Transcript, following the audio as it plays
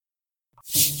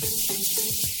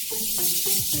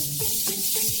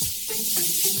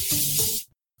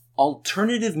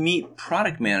Alternative meat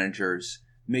product managers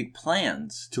make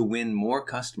plans to win more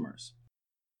customers.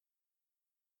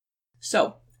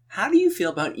 So, how do you feel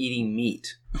about eating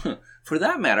meat? For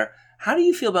that matter, how do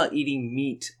you feel about eating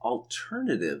meat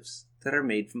alternatives that are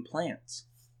made from plants?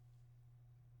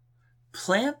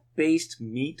 Plant-based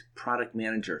meat product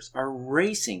managers are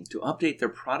racing to update their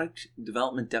product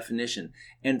development definition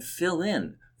and fill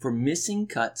in for missing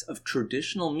cuts of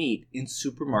traditional meat in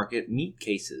supermarket meat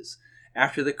cases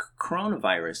after the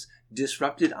coronavirus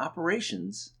disrupted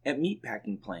operations at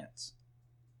meatpacking plants.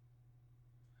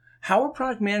 How are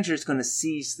product managers going to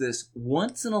seize this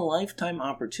once-in-a-lifetime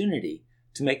opportunity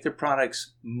to make their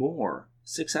products more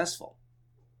successful?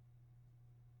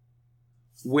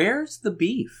 Where's the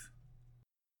beef?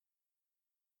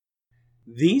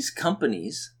 These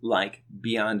companies, like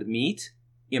Beyond Meat,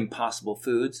 Impossible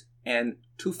Foods, and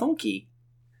TUFONKI,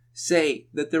 say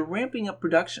that they're ramping up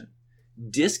production,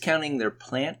 discounting their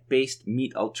plant-based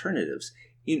meat alternatives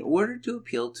in order to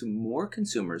appeal to more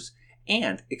consumers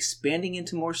and expanding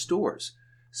into more stores,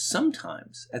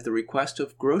 sometimes at the request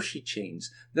of grocery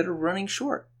chains that are running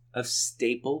short of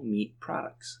staple meat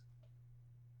products.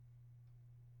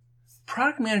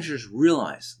 Product managers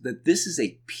realize that this is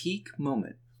a peak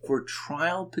moment for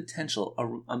trial potential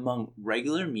among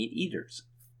regular meat eaters.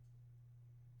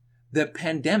 The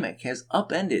pandemic has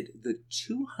upended the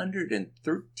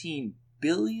 $213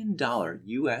 billion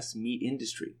U.S. meat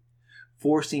industry,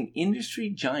 forcing industry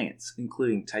giants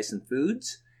including Tyson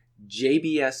Foods,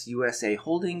 JBS USA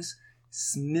Holdings,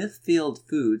 Smithfield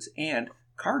Foods, and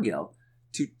Cargill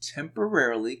to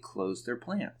temporarily close their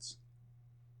plants.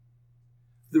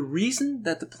 The reason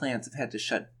that the plants have had to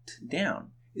shut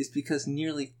down is because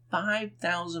nearly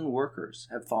 5,000 workers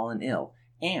have fallen ill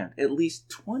and at least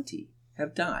 20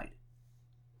 have died.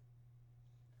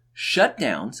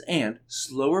 Shutdowns and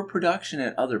slower production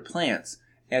at other plants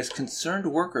as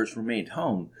concerned workers remained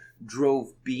home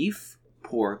drove beef,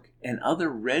 pork, and other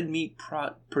red meat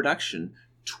production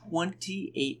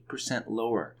 28%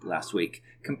 lower last week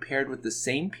compared with the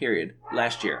same period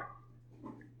last year.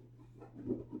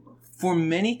 For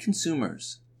many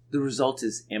consumers, the result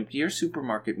is emptier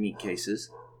supermarket meat cases,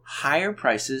 higher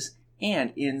prices,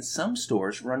 and in some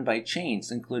stores run by chains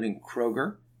including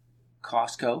Kroger,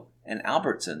 Costco, and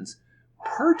Albertsons,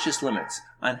 purchase limits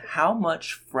on how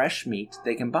much fresh meat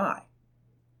they can buy.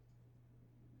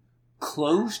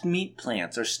 Closed meat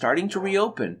plants are starting to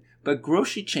reopen, but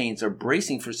grocery chains are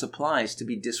bracing for supplies to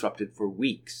be disrupted for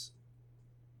weeks.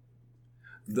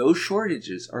 Those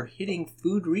shortages are hitting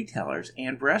food retailers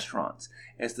and restaurants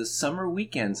as the summer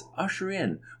weekends usher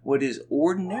in what is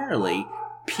ordinarily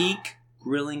peak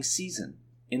grilling season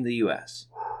in the U.S.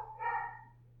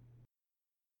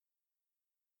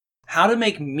 How to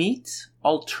make meat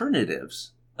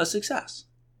alternatives a success.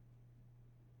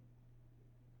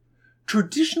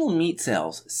 Traditional meat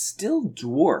sales still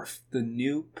dwarf the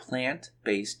new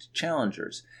plant-based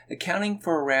challengers, accounting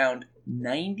for around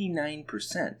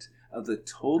 99% of the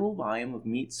total volume of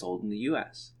meat sold in the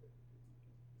U.S.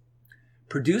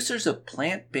 Producers of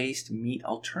plant-based meat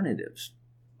alternatives,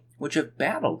 which have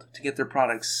battled to get their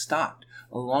products stocked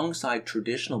alongside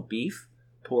traditional beef,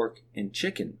 pork, and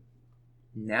chicken,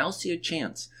 now see a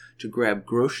chance to grab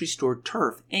grocery store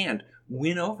turf and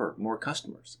win over more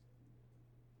customers.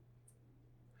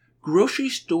 Grocery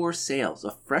store sales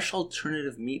of fresh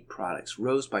alternative meat products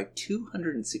rose by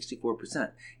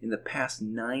 264% in the past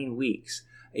 9 weeks,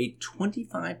 a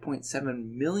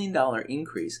 $25.7 million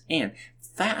increase, and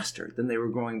faster than they were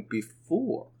growing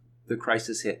before the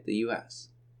crisis hit the U.S.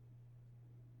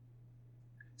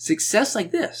 Success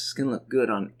like this can look good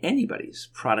on anybody's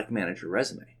product manager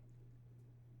resume.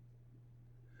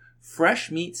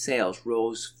 Fresh meat sales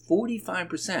rose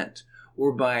 45%,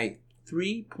 or by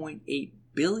 $3.8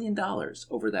 billion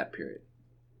over that period.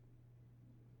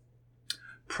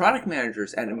 Product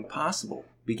managers at Impossible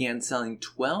began selling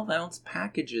 12-ounce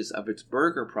packages of its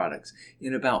burger products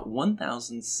in about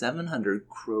 1,700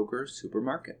 Kroger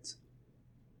supermarkets.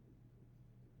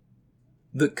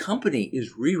 The company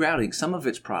is rerouting some of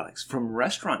its products from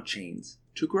restaurant chains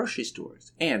to grocery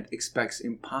stores and expects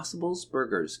Impossible's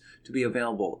burgers to be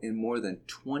available in more than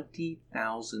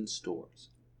 20,000 stores.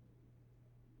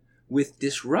 With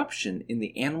disruption in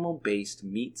the animal-based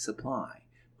meat supply,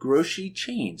 grocery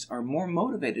chains are more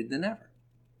motivated than ever.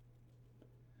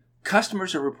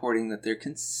 Customers are reporting that they're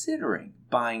considering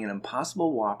buying an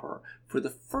Impossible Whopper for the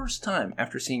first time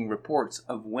after seeing reports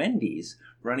of Wendy's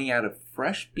running out of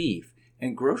fresh beef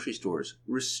and grocery stores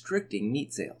restricting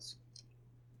meat sales.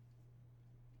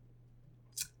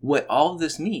 What all of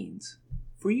this means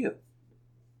for you.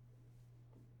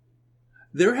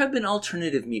 There have been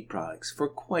alternative meat products for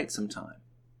quite some time.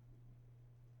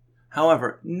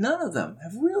 However, none of them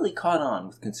have really caught on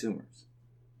with consumers.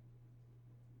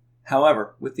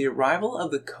 However, with the arrival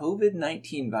of the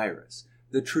COVID-19 virus,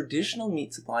 the traditional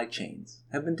meat supply chains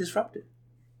have been disrupted.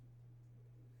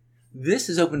 This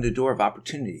has opened a door of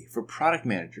opportunity for product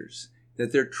managers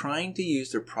that they're trying to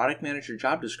use their product manager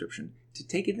job description to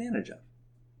take advantage of.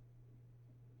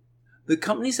 The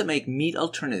companies that make meat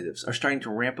alternatives are starting to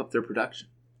ramp up their production.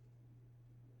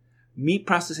 Meat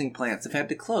processing plants have had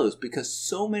to close because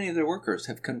so many of their workers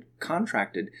have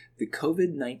contracted the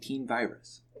COVID-19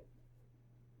 virus.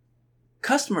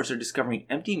 Customers are discovering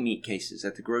empty meat cases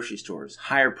at the grocery stores,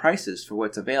 higher prices for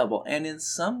what's available, and in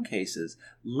some cases,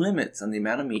 limits on the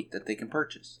amount of meat that they can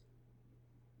purchase.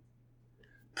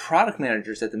 Product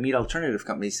managers at the meat alternative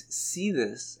companies see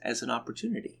this as an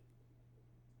opportunity.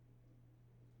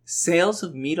 Sales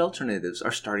of meat alternatives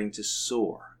are starting to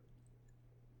soar.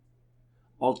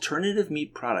 Alternative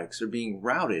meat products are being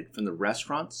routed from the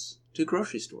restaurants to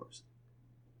grocery stores.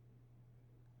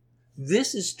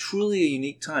 This is truly a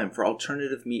unique time for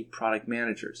alternative meat product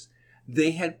managers.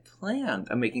 They had planned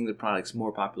on making the products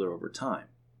more popular over time.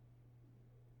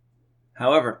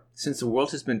 However, since the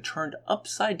world has been turned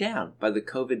upside down by the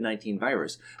COVID-19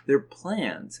 virus, their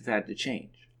plans have had to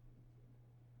change.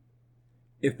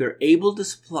 If they're able to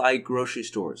supply grocery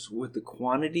stores with the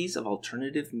quantities of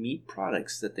alternative meat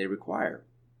products that they require,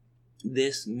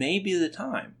 this may be the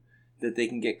time that they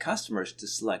can get customers to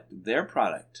select their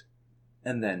product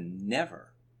and then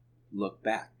never look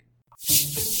back.